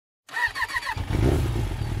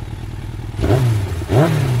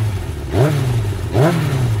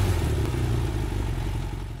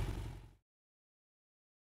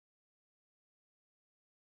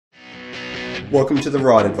Welcome to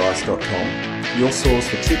theRideAdvice.com, your source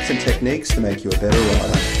for tips and techniques to make you a better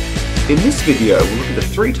rider. In this video, we'll look at the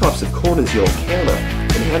 3 types of corners you'll encounter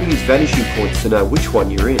and how to use vanishing points to know which one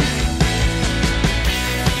you're in.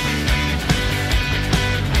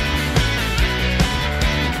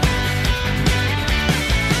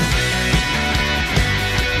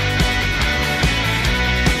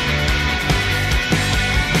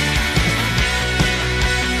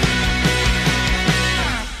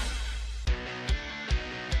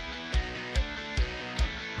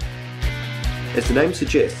 As the name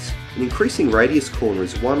suggests, an increasing radius corner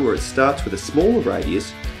is one where it starts with a smaller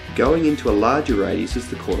radius, going into a larger radius as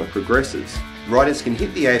the corner progresses. Riders can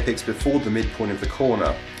hit the apex before the midpoint of the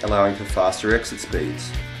corner, allowing for faster exit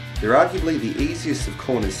speeds. They're arguably the easiest of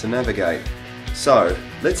corners to navigate. So,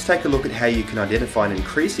 let's take a look at how you can identify an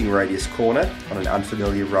increasing radius corner on an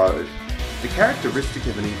unfamiliar road. The characteristic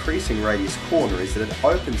of an increasing radius corner is that it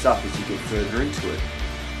opens up as you get further into it.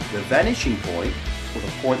 The vanishing point, or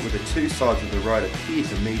the point where the two sides of the road appear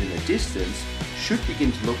to meet in the distance, should begin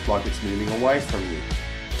to look like it's moving away from you.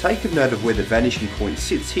 Take note of where the vanishing point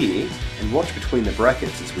sits here and watch between the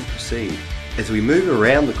brackets as we proceed. As we move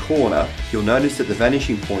around the corner, you'll notice that the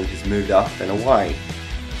vanishing point has moved up and away.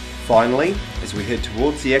 Finally, as we head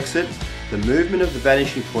towards the exit, the movement of the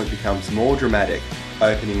vanishing point becomes more dramatic,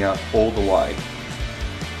 opening up all the way.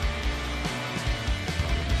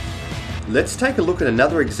 Let's take a look at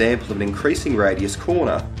another example of an increasing radius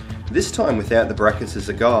corner, this time without the brackets as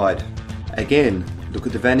a guide. Again, look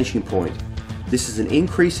at the vanishing point. This is an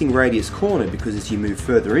increasing radius corner because as you move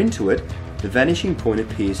further into it, the vanishing point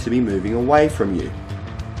appears to be moving away from you.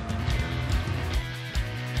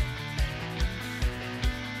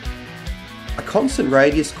 A constant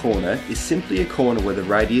radius corner is simply a corner where the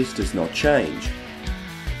radius does not change.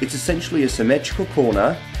 It's essentially a symmetrical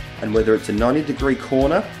corner, and whether it's a 90-degree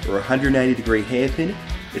corner or a 180-degree hairpin,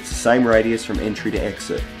 it's the same radius from entry to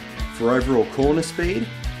exit. For overall corner speed,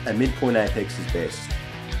 a midpoint apex is best.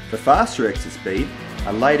 For faster exit speed,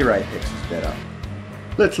 a later apex is better.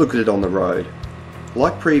 Let's look at it on the road.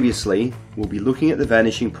 Like previously, we'll be looking at the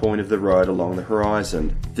vanishing point of the road along the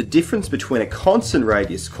horizon. The difference between a constant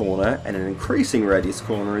radius corner and an increasing radius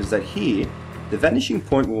corner is that here, the vanishing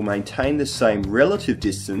point will maintain the same relative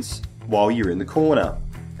distance while you're in the corner.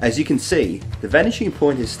 As you can see, the vanishing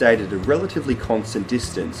point has stayed at a relatively constant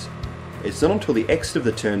distance. It's not until the exit of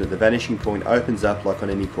the turn that the vanishing point opens up like on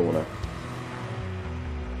any corner.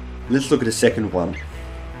 Let's look at a second one.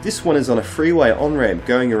 This one is on a freeway on-ramp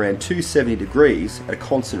going around 270 degrees at a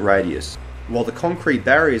constant radius. While the concrete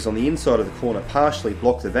barriers on the inside of the corner partially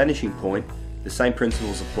block the vanishing point, the same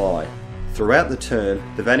principles apply. Throughout the turn,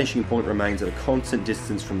 the vanishing point remains at a constant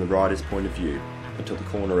distance from the rider's point of view until the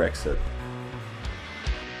corner exit.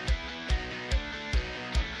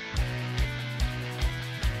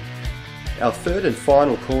 Our third and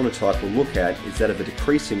final corner type we'll look at is that of a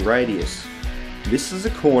decreasing radius. This is a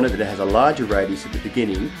corner that has a larger radius at the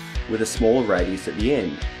beginning with a smaller radius at the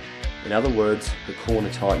end. In other words, the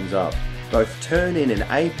corner tightens up. Both turn in and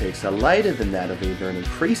apex are later than that of either an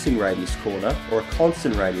increasing radius corner or a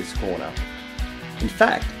constant radius corner. In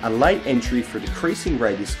fact, a late entry for a decreasing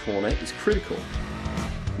radius corner is critical.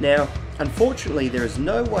 Now, unfortunately there is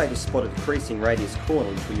no way to spot a decreasing radius corner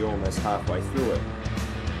until you're almost halfway through it.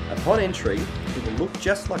 Upon entry, it will look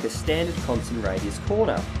just like a standard constant radius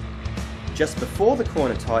corner. Just before the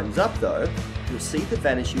corner tightens up though, you'll see the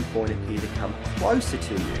vanishing point appear to come closer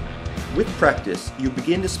to you. With practice, you'll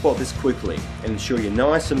begin to spot this quickly and ensure you're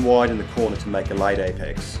nice and wide in the corner to make a late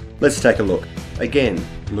apex. Let's take a look. Again,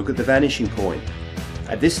 look at the vanishing point.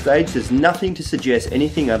 At this stage there's nothing to suggest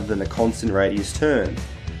anything other than a constant radius turn.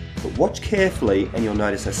 But watch carefully and you'll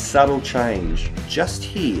notice a subtle change. Just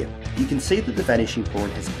here, you can see that the vanishing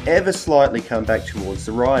point has ever slightly come back towards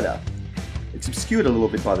the rider. It's obscured a little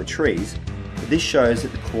bit by the trees, but this shows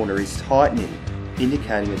that the corner is tightening,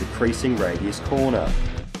 indicating a decreasing radius corner.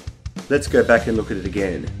 Let's go back and look at it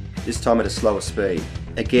again, this time at a slower speed.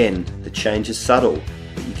 Again, the change is subtle,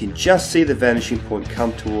 but you can just see the vanishing point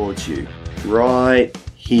come towards you, right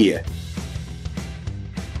here.